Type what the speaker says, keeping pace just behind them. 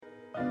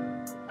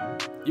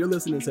You're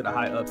listening to The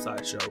High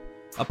Upside Show,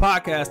 a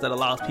podcast that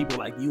allows people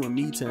like you and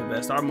me to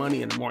invest our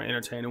money in a more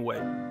entertaining way.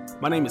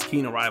 My name is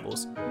Keenan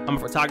Rivals. I'm a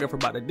photographer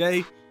by the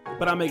day,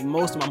 but I make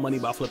most of my money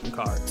by flipping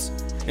cards.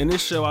 In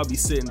this show, I'll be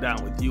sitting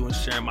down with you and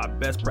sharing my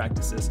best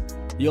practices.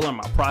 You'll learn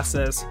my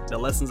process, the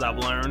lessons I've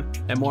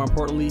learned, and more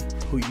importantly,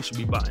 who you should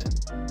be buying.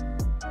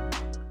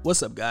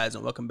 What's up, guys,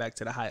 and welcome back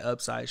to The High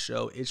Upside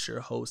Show. It's your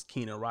host,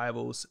 Keenan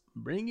Rivals,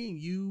 bringing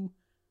you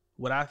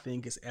what I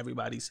think is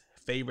everybody's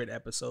favorite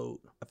episode.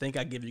 I think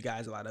I give you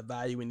guys a lot of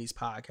value in these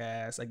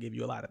podcasts. I give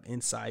you a lot of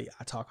insight.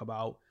 I talk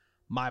about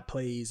my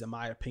plays and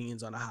my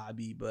opinions on the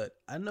hobby, but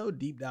I know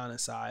deep down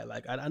inside,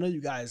 I know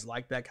you guys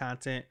like that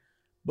content,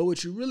 but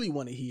what you really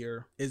want to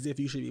hear is if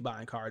you should be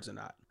buying cards or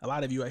not. A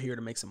lot of you are here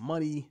to make some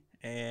money,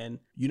 and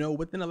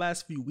within the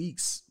last few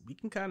weeks, we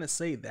can kind of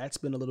say that's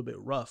been a little bit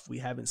rough. We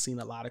haven't seen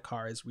a lot of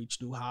cards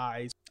reach new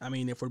highs. I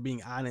mean, if we're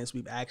being honest,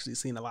 we've actually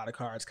seen a lot of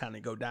cards kind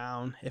of go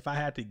down. If I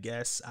had to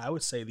guess, I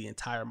would say the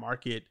entire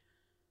market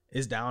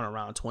is down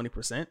around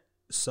 20%.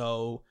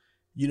 So,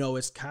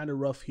 it's kind of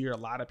rough here. A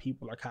lot of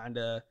people are kind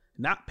of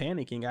not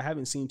panicking. I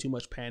haven't seen too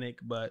much panic,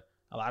 but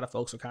a lot of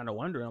folks are kind of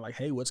wondering like,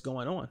 hey, what's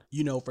going on?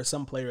 For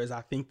some players,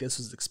 I think this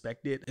was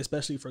expected,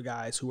 especially for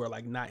guys who are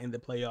like not in the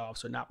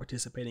playoffs or not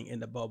participating in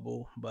the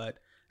bubble. But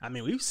I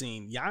mean, we've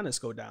seen Giannis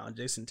go down,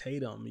 Jason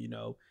Tatum,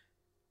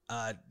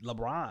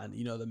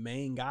 LeBron, the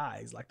main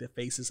guys, like the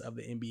faces of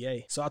the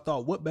NBA. So I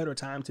thought, what better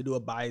time to do a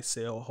buy,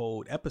 sell,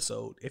 hold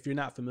episode? If you're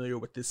not familiar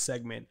with this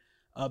segment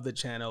of the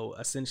channel,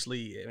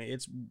 essentially, I mean,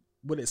 it's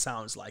what it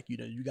sounds like.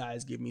 You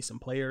guys give me some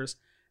players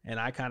and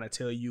I kind of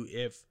tell you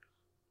if,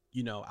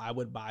 I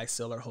would buy,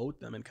 sell, or hold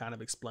them and kind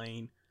of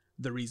explain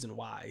the reason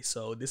why.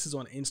 So this is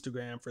on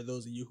Instagram for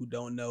those of you who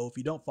don't know. If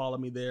you don't follow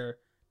me there,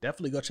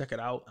 definitely go check it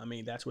out. I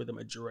mean, that's where the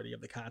majority of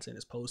the content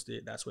is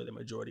posted. That's where the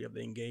majority of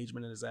the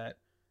engagement is at.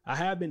 I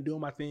have been doing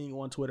my thing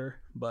on Twitter,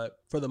 but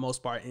for the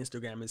most part,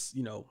 Instagram is,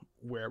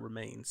 where it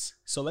remains.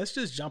 So let's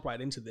just jump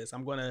right into this.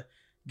 I'm going to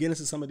get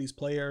into some of these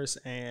players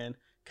and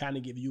kind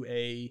of give you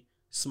a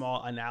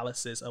small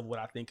analysis of what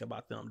I think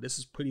about them. This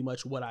is pretty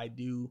much what I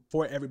do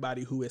for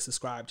everybody who is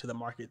subscribed to the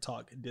Market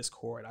Talk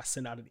Discord. I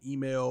send out an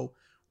email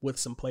with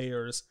some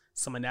players,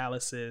 some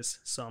analysis,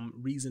 some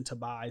reason to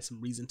buy,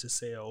 some reason to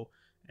sell.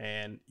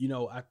 And,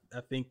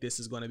 I think this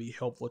is going to be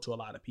helpful to a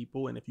lot of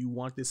people. And if you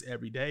want this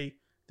every day,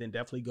 then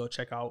definitely go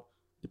check out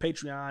the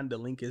Patreon. The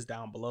link is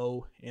down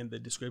below in the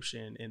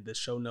description, in the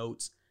show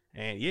notes.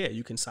 And yeah,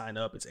 you can sign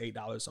up. It's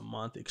 $8 a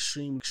month.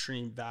 Extreme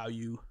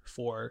value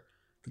for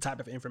the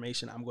type of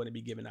information I'm going to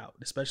be giving out,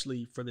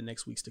 especially for the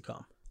next weeks to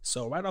come.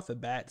 So right off the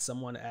bat,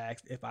 someone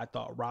asked if I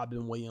thought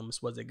Robin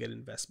Williams was a good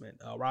investment.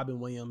 Robin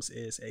Williams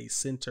is a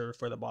center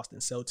for the Boston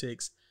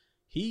Celtics.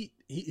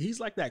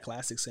 He's like that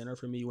classic center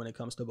for me when it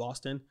comes to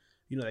Boston.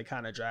 They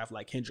kind of draft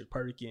like Kendrick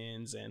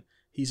Perkins, and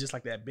he's just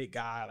like that big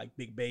guy, like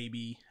big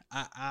baby.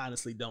 I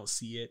honestly don't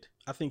see it.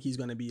 I think he's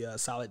going to be a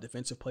solid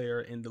defensive player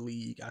in the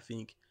league. I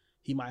think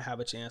he might have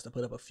a chance to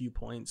put up a few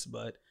points,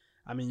 but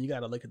I mean, you got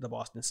to look at the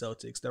Boston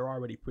Celtics. They're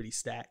already pretty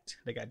stacked.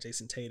 They got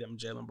Jason Tatum,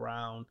 Jaylen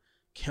Brown,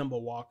 Kemba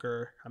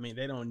Walker. I mean,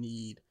 they don't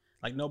need,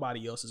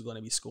 nobody else is going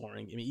to be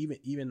scoring. I mean,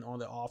 even on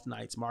the off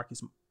nights,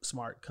 Marcus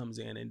Smart comes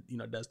in and,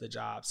 does the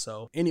job.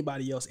 So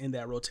anybody else in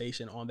that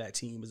rotation on that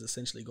team is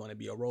essentially going to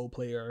be a role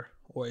player,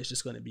 or it's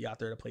just going to be out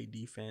there to play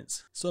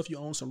defense. So if you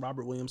own some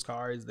Robert Williams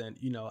cards, then,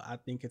 I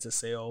think it's a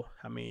sale.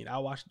 I mean, I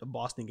watched the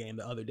Boston game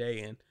the other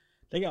day and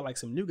they got like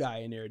some new guy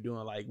in there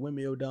doing like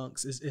windmill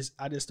dunks.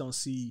 I just don't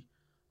see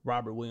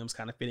Robert Williams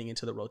kind of fitting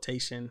into the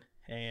rotation.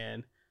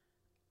 And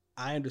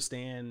I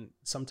understand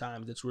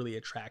sometimes it's really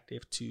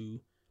attractive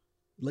to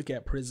look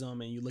at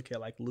Prism and you look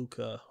at like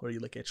Luka, or you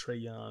look at Trae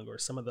Young or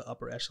some of the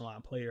upper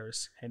echelon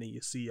players, and then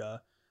you see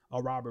a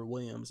Robert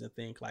Williams and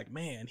think like,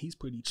 man, he's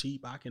pretty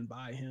cheap. I can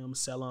buy him,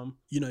 sell him.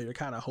 You're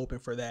kind of hoping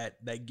for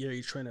that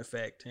Gary Trent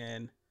effect.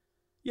 And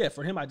yeah,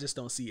 for him, I just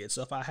don't see it.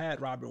 So if I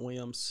had Robert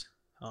Williams,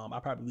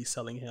 I'd probably be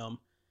selling him,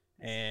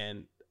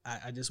 and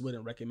I just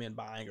wouldn't recommend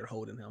buying or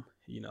holding him.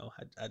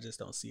 I just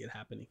don't see it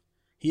happening.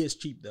 He is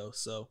cheap though,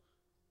 so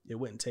it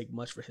wouldn't take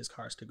much for his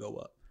cards to go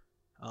up.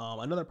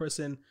 Another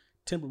person,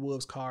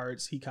 Timberwolves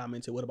cards, he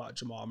commented, what about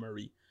Jamal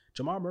Murray?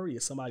 Jamal Murray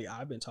is somebody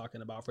I've been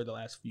talking about for the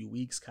last few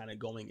weeks, kind of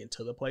going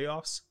into the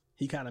playoffs.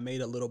 He kind of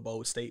made a little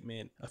bold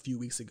statement a few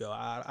weeks ago.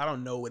 I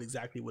don't know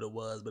exactly what it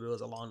was, but it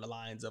was along the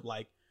lines of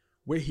like,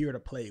 we're here to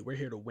play, we're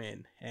here to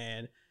win.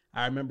 And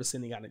I remember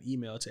sending out an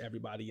email to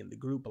everybody in the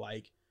group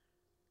like,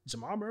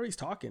 Jamal Murray's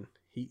talking.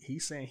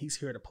 He's saying he's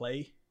here to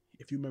play.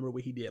 If you remember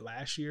what he did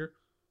last year,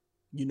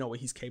 you know what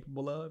he's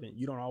capable of, and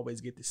you don't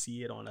always get to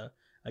see it on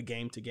a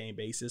game-to-game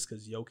basis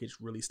because Jokic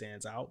really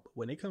stands out. But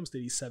when it comes to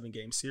these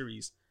 7-game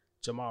series,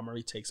 Jamal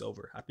Murray takes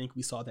over. I think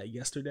we saw that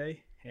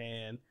yesterday,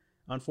 and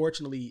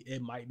unfortunately,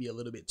 it might be a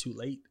little bit too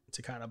late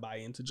to kind of buy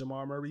into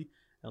Jamal Murray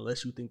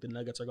unless you think the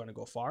Nuggets are going to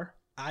go far.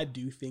 I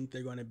do think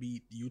they're going to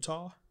beat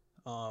Utah.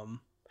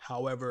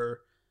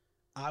 However,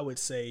 I would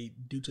say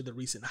due to the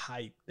recent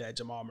hype that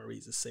Jamal Murray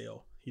is a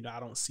sale. I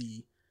don't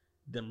see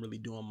them really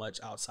doing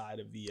much outside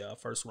of the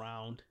first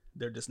round.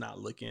 They're just not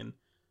looking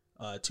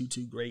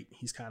too great.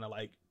 He's kind of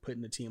like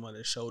putting the team on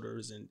his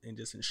shoulders and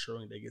just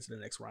ensuring they get to the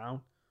next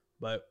round.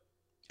 But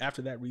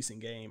after that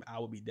recent game, I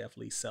would be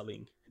definitely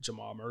selling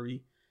Jamal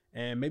Murray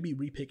and maybe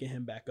repicking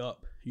him back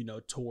up,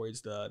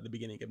 towards the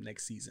beginning of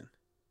next season.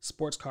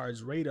 Sports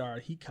Cards Radar,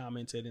 he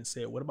commented and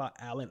said, what about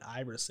Allen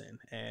Iverson?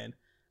 And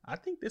I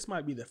think this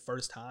might be the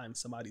first time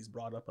somebody's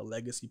brought up a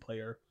legacy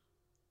player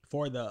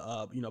for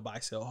the, buy,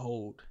 sell,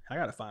 hold. I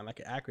got to find like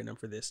an acronym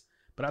for this.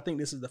 But I think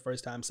this is the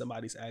first time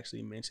somebody's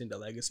actually mentioned a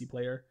legacy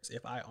player.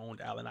 If I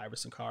owned Allen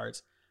Iverson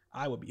cards,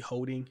 I would be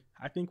holding.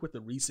 I think with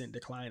the recent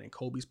decline in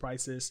Kobe's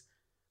prices,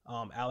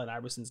 Allen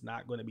Iverson's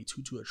not going to be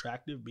too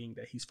attractive, being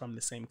that he's from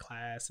the same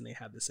class and they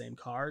have the same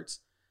cards.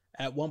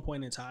 At one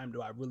point in time,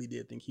 though, I really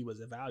did think he was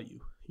a value.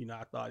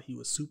 I thought he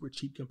was super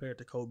cheap compared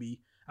to Kobe.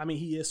 I mean,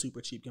 he is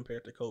super cheap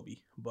compared to Kobe,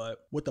 but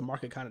with the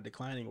market kind of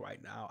declining right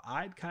now,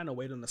 I'd kind of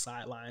wait on the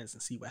sidelines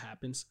and see what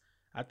happens.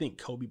 I think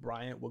Kobe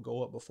Bryant will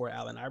go up before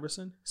Allen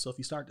Iverson. So if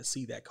you start to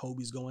see that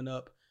Kobe's going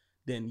up,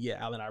 then yeah,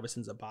 Allen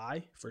Iverson's a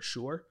buy for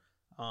sure.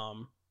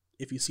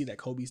 If you see that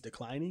Kobe's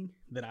declining,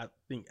 then I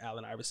think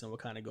Allen Iverson will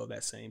kind of go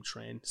that same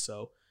trend.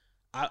 So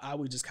I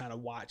would just kind of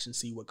watch and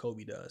see what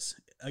Kobe does.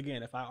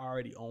 Again, if I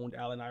already owned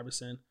Allen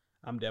Iverson,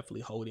 I'm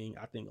definitely holding.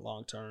 I think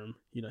long term,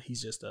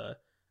 he's just a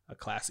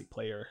classic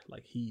player.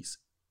 Like he's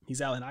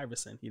Allen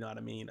Iverson, you know what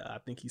I mean? I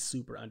think he's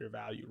super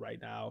undervalued right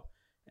now.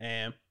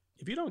 And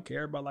if you don't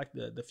care about like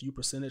the few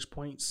percentage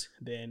points,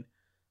 then,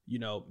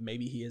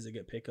 maybe he is a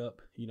good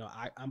pickup.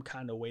 I'm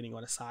kind of waiting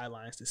on the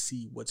sidelines to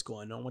see what's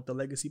going on with the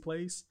legacy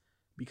plays,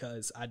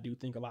 because I do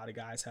think a lot of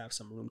guys have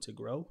some room to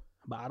grow,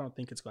 but I don't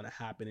think it's going to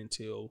happen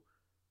until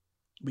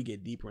we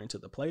get deeper into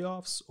the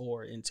playoffs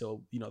or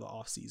until, the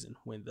off season,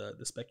 when the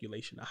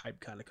speculation, the hype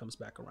kind of comes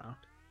back around.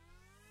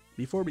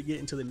 Before we get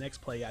into the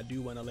next play, I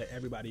do want to let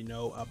everybody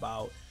know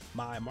about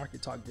my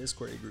Market Talk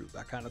Discord group.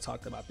 I kind of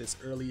talked about this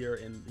earlier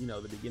in,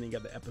 the beginning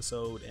of the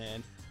episode,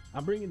 and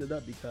I'm bringing it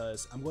up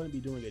because I'm going to be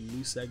doing a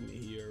new segment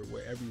here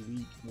where every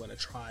week I'm going to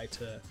try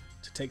to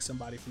take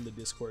somebody from the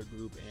Discord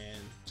group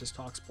and just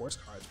talk sports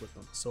cards with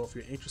them. So if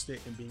you're interested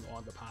in being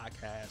on the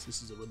podcast,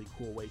 this is a really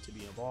cool way to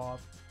be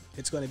involved.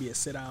 It's going to be a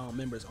sit down,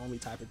 members only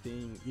type of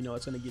thing.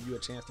 It's going to give you a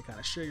chance to kind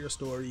of share your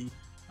story,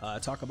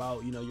 talk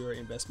about, your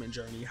investment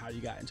journey, how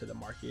you got into the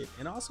market,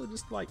 and also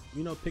just like,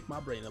 pick my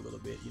brain a little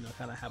bit,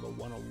 kind of have a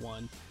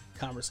one-on-one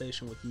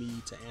conversation with me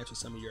to answer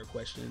some of your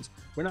questions.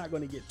 We're not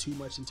going to get too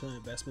much into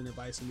investment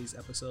advice in these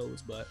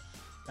episodes, but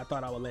I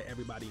thought I would let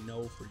everybody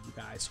know for you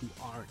guys who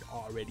aren't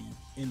already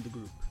in the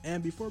group.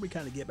 And before we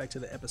kind of get back to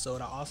the episode,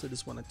 I also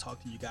just want to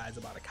talk to you guys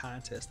about a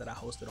contest that I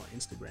hosted on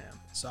Instagram.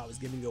 So I was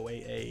giving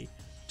away a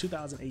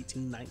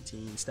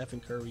 2018-19 Stephen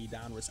Curry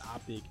Downwards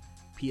Optic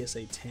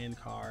PSA 10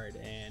 card,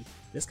 and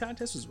this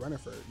contest was running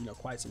for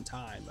quite some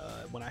time.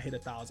 When I hit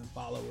 1,000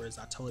 followers,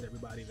 I told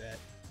everybody that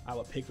I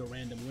would pick a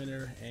random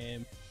winner,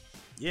 and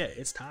yeah,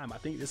 it's time. I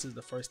think this is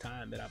the first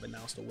time that I've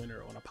announced a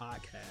winner on a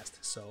podcast,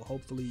 so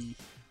hopefully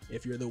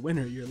if you're the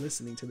winner, you're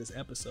listening to this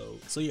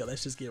episode. So yeah,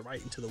 let's just get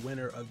right into the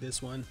winner of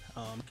this one.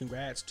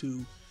 Congrats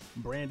to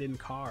Brandon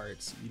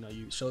Cards.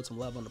 You showed some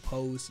love on the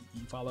post,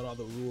 you followed all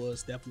the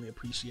rules, definitely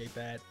appreciate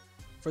that.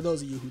 For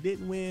those of you who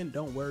didn't win,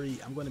 don't worry.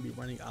 I'm going to be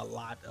running a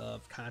lot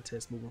of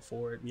contests moving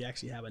forward. We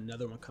actually have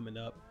another one coming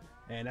up,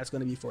 and that's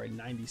going to be for a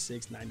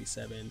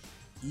 96-97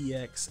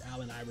 EX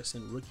Allen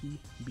Iverson rookie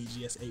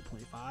BGS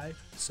 8.5.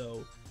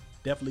 So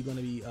definitely going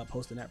to be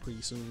posting that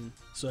pretty soon.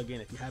 So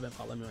again, if you haven't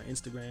followed me on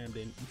Instagram,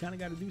 then you kind of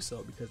got to do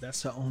so, because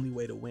that's the only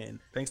way to win.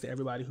 Thanks to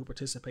everybody who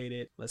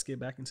participated. Let's get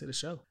back into the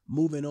show.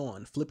 Moving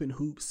on, Flippin'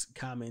 Hoops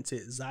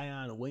commented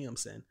Zion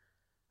Williamson.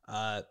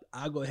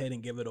 I'll go ahead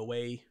and give it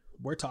away.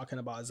 We're talking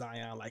about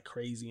Zion like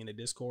crazy in the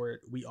Discord.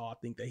 We all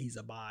think that he's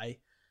a buy.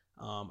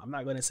 I'm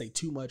not going to say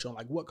too much on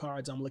like what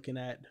cards I'm looking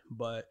at,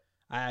 but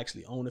I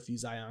actually own a few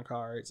Zion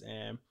cards,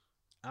 and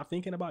I'm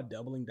thinking about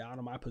doubling down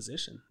on my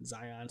position.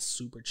 Zion's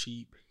super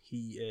cheap.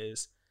 He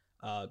is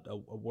a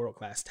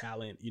world-class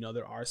talent.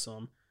 There are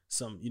some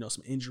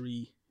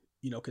injury,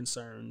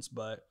 concerns,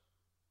 but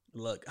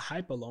look,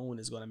 hype alone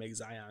is going to make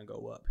Zion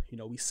go up.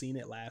 We've seen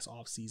it last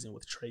offseason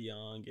with Trae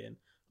Young and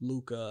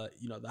Luka.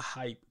 The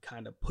hype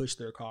kind of pushed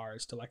their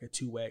cards to like a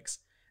 2x,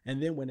 and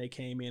then when they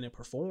came in and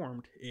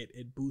performed,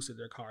 it boosted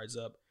their cards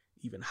up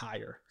even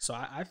higher. So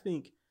I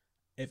think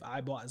if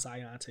I bought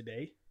Zion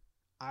today,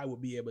 I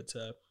would be able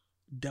to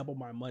double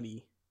my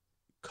money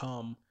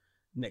come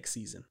next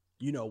season.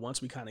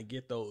 Once we kind of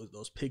get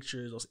those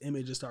pictures, those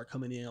images start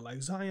coming in,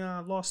 like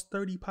Zion lost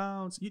 30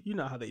 pounds. You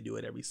know how they do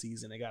it every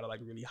season. They got to like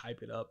really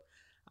hype it up.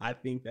 I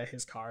think that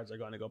his cards are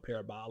going to go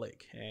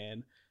parabolic,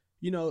 and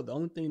the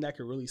only thing that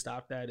could really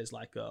stop that is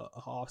like a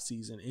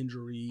off-season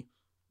injury.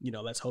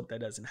 Let's hope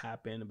that doesn't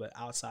happen. But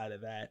outside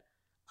of that,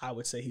 I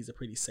would say he's a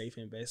pretty safe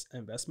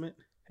investment.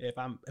 If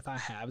I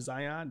have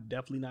Zion,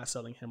 definitely not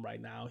selling him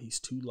right now. He's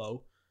too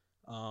low.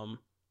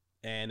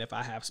 And if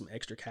I have some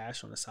extra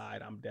cash on the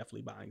side, I'm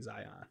definitely buying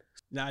Zion.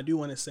 Now, I do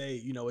want to say,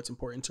 it's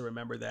important to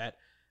remember that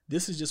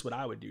this is just what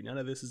I would do. None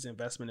of this is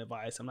investment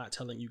advice. I'm not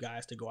telling you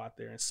guys to go out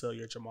there and sell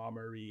your Jamal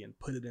Murray and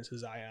put it into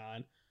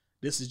Zion.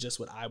 This is just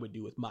what I would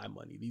do with my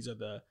money. These are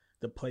the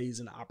the plays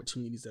and the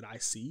opportunities that I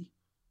see.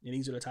 And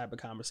these are the type of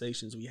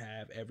conversations we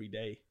have every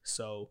day.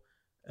 So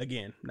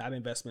again, not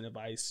investment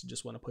advice.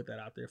 Just want to put that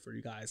out there for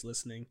you guys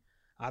listening.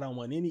 I don't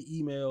want any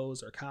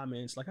emails or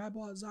comments like I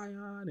bought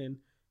Zion and,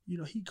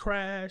 he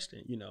crashed,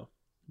 and,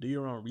 do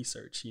your own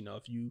research.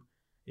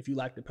 If you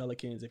like the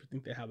Pelicans, if you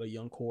think they have a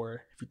young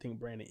core, if you think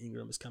Brandon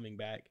Ingram is coming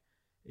back,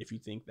 if you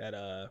think that,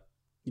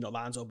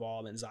 Lonzo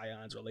Ball and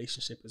Zion's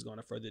relationship is going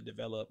to further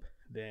develop,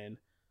 then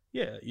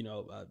yeah,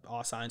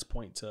 all signs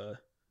point to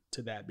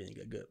that being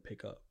a good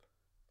pickup.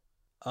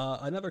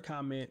 Another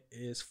comment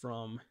is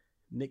from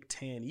Nick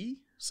Tanny.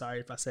 Sorry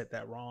if I said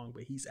that wrong,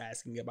 but he's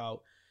asking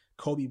about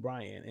Kobe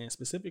Bryant and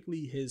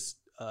specifically his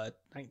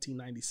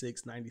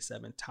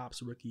 1996-97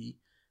 Topps rookie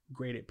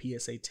graded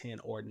PSA 10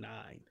 or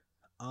 9.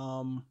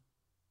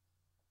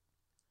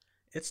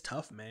 It's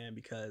tough, man,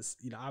 because,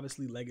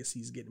 obviously Legacy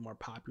is getting more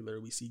popular.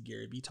 We see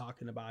Gary Vee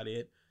talking about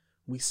it.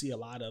 We see a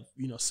lot of,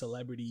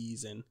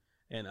 celebrities and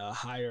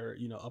higher,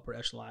 upper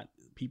echelon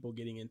people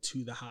getting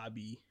into the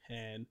hobby,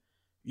 and,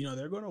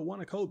 they're going to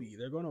want a Kobe.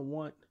 They're going to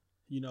want,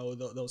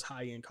 those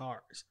high-end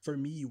cars. For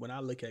me, when I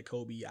look at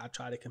Kobe, I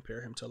try to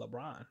compare him to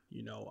LeBron.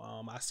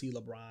 I see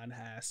LeBron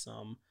has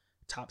some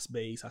Topps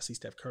base. I see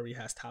Steph Curry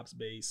has Topps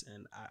base,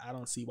 and I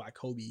don't see why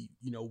Kobe,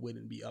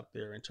 wouldn't be up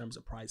there in terms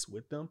of price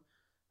with them.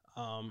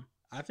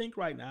 I think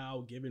right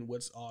now, given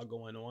what's all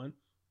going on,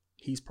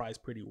 he's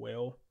priced pretty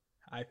well.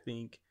 I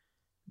think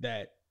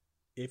that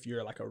if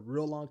you're like a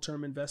real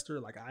long-term investor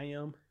like I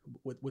am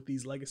with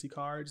these legacy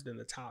cards, then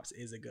the Topps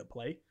is a good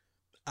play.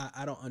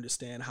 I don't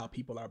understand how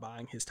people are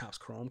buying his Topps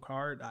Chrome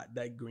card.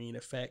 That green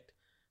effect,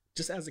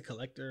 just as a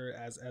collector,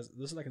 as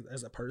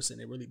a person,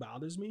 it really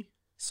bothers me.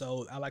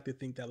 So I like to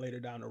think that later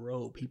down the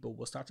road, people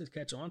will start to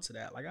catch on to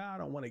that. Like, I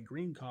don't want a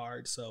green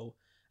card, so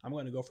I'm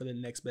going to go for the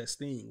next best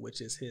thing,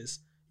 which is his,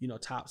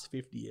 Topps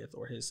 50th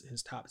or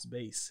his Topps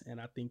base.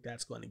 And I think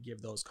that's going to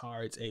give those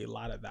cards a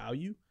lot of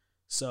value.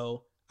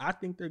 So I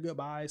think they're good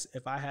buys.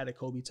 If I had a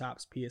Kobe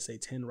Topps PSA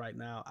 10 right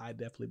now, I'd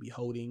definitely be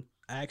holding.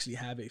 I actually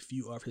have a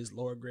few of his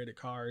lower graded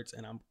cards,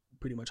 and I'm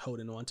pretty much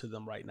holding on to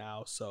them right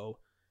now. So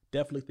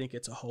definitely think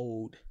it's a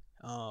hold.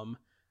 I'm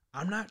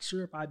not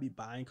sure if I'd be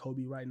buying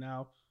Kobe right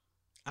now.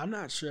 I'm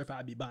not sure if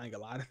I'd be buying a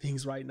lot of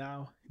things right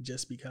now,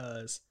 just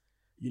because,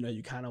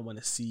 you kind of want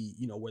to see,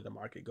 where the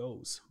market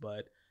goes.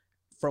 But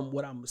from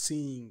what I'm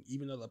seeing,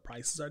 even though the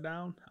prices are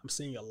down, I'm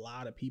seeing a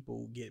lot of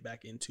people get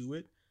back into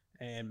it.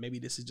 And maybe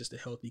this is just a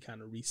healthy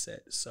kind of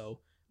reset. So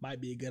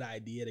might be a good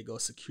idea to go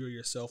secure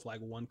yourself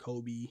like one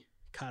Kobe,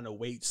 kind of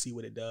wait, see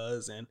what it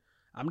does. And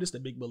I'm just a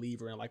big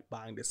believer in like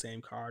buying the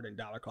same card and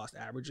dollar cost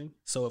averaging.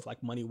 So if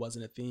like money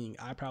wasn't a thing,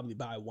 I'd probably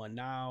buy one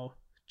now,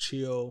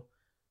 chill,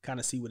 kind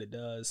of see what it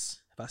does.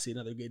 If I see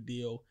another good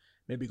deal,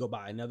 maybe go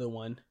buy another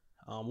one.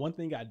 One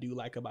thing I do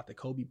like about the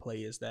Kobe play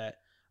is that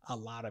a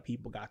lot of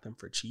people got them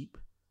for cheap,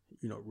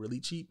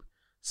 really cheap.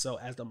 So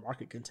as the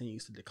market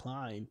continues to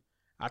decline,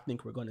 I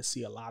think we're going to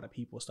see a lot of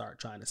people start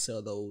trying to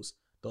sell those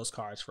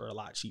cards for a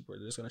lot cheaper.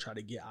 They're just going to try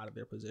to get out of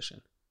their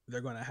position.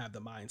 They're going to have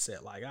the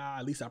mindset like,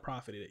 at least I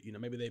profited.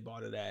 Maybe they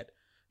bought it at,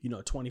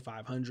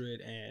 $2,500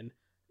 and,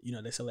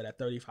 they sell it at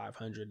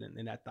 $3,500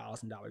 and that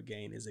 $1,000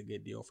 gain is a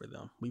good deal for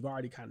them. We've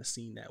already kind of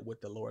seen that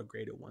with the lower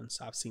graded ones.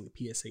 I've seen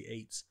the PSA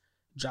 8s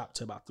drop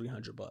to about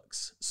 $300.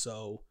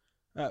 So,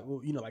 like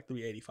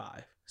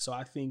 $385. So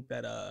I think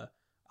that a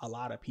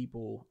lot of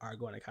people are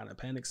going to kind of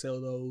panic sell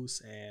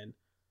those, and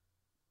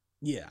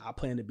yeah, I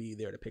plan to be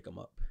there to pick them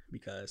up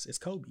because it's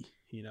Kobe.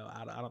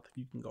 I don't think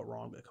you can go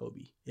wrong with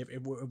Kobe.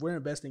 If we're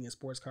investing in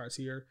sports cards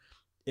here,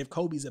 if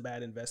Kobe's a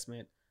bad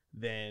investment,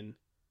 then,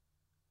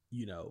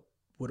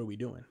 what are we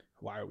doing?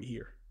 Why are we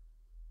here?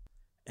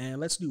 And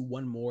let's do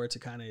one more to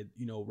kind of,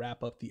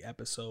 wrap up the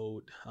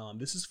episode.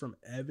 This is from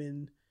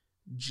Evan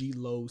G.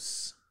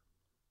 Los.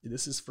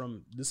 This is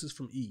from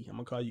E. I'm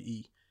going to call you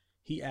E.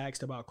 He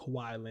asked about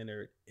Kawhi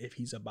Leonard, if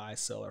he's a buy,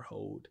 sell, or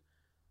hold.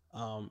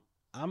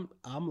 I'm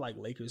like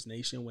Lakers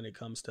Nation when it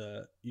comes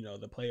to,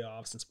 the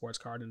playoffs and sports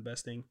card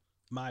investing.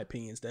 My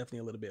opinion is definitely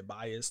a little bit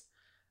biased.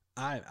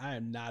 I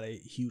am not a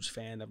huge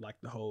fan of like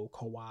the whole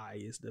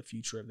Kawhi is the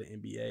future of the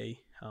NBA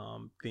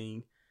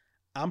thing.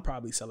 I'm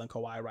probably selling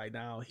Kawhi right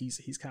now.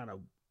 He's kind of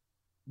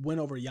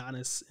went over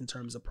Giannis in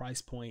terms of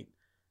price point.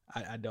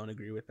 I don't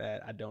agree with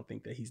that. I don't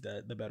think that he's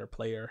the better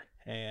player.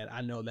 And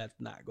I know that's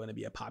not going to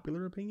be a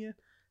popular opinion.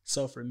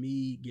 So for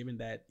me, given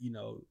that,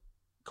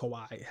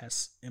 Kawhi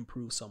has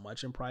improved so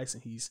much in price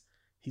and he's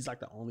like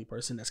the only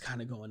person that's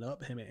kind of going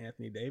up, him and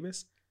Anthony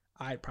Davis,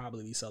 I'd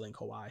probably be selling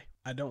Kawhi.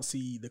 I don't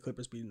see the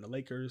Clippers beating the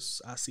Lakers.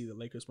 I see the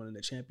Lakers winning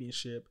the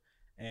championship.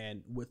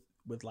 And with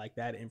like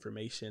that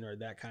information or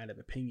that kind of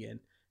opinion,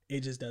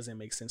 it just doesn't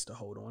make sense to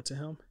hold on to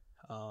him.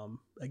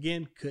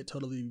 Again, could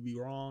totally be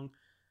wrong.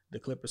 The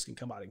Clippers can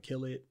come out and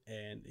kill it,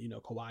 and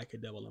Kawhi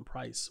could double in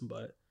price.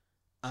 But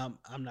I'm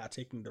not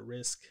taking the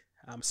risk.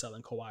 I'm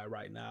selling Kawhi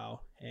right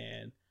now,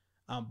 and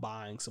I'm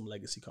buying some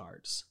legacy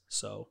cards.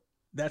 So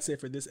that's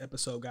it for this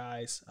episode,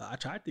 guys. I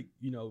tried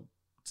to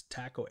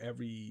tackle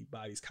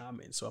everybody's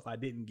comments. So if I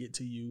didn't get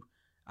to you,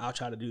 I'll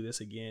try to do this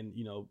again,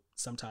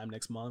 sometime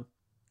next month.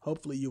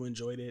 Hopefully you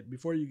enjoyed it.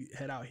 Before you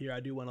head out here, I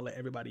do want to let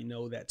everybody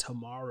know that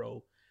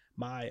tomorrow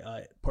my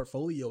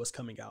portfolio is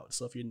coming out.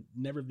 So if you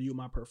never viewed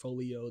my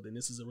portfolio, then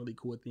this is a really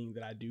cool thing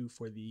that I do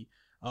for the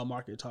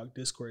Market Talk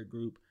Discord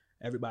group.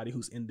 Everybody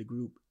who's in the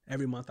group,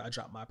 every month I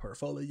drop my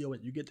portfolio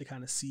and you get to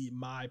kind of see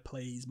my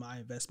plays, my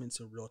investments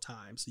in real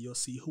time. So you'll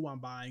see who I'm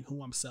buying,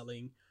 who I'm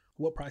selling,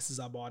 what prices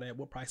I bought at,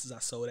 what prices I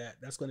sold at.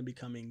 That's going to be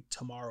coming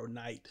tomorrow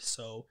night.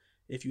 So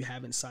if you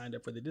haven't signed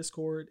up for the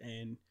Discord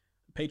and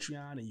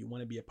Patreon and you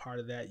want to be a part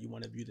of that, you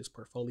want to view this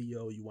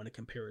portfolio, you want to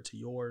compare it to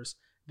yours,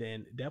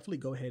 then definitely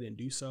go ahead and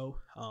do so.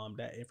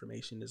 That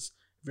information is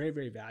very,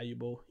 very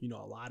valuable. You know,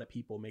 a lot of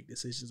people make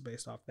decisions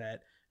based off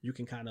that. You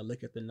can kind of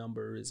look at the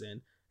numbers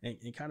and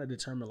kind of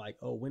determine like,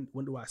 oh,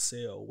 when do I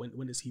sell?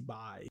 When does he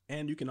buy?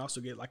 And you can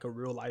also get like a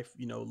real life,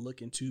 you know,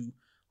 look into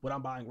what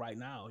I'm buying right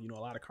now. You know, a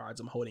lot of cards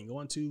I'm holding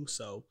on to.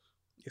 So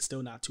it's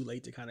still not too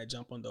late to kind of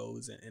jump on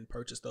those and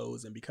purchase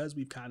those. And because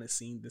we've kind of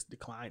seen this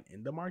decline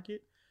in the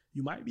market,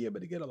 you might be able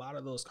to get a lot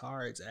of those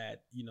cards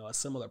at, you know, a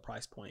similar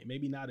price point.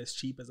 Maybe not as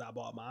cheap as I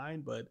bought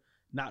mine, but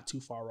not too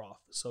far off.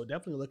 So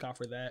definitely look out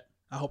for that.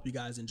 I hope you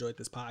guys enjoyed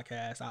this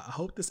podcast. I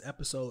hope this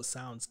episode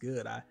sounds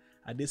good.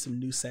 I did some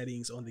new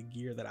settings on the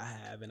gear that I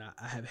have, and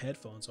I have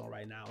headphones on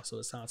right now, so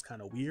it sounds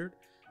kind of weird.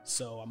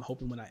 So I'm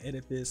hoping when I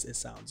edit this, it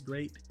sounds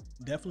great.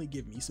 Definitely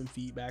give me some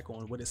feedback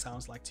on what it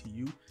sounds like to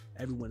you.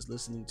 Everyone's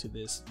listening to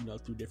this, you know,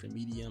 through different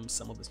mediums.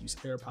 Some of us use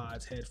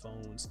AirPods,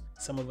 headphones.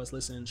 Some of us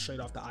listen straight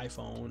off the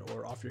iPhone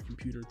or off your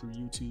computer through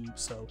YouTube.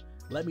 So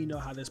let me know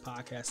how this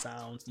podcast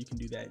sounds. You can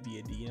do that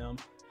via DM.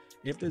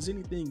 If there's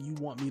anything you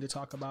want me to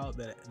talk about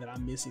that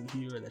I'm missing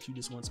here, or that you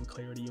just want some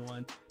clarity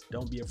on,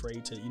 don't be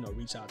afraid to, you know,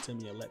 reach out to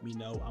me and let me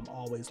know. I'm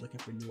always looking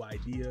for new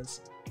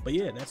ideas. But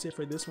yeah, that's it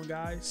for this one,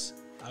 guys.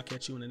 I'll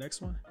catch you in the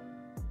next one.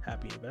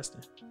 Happy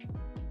investing.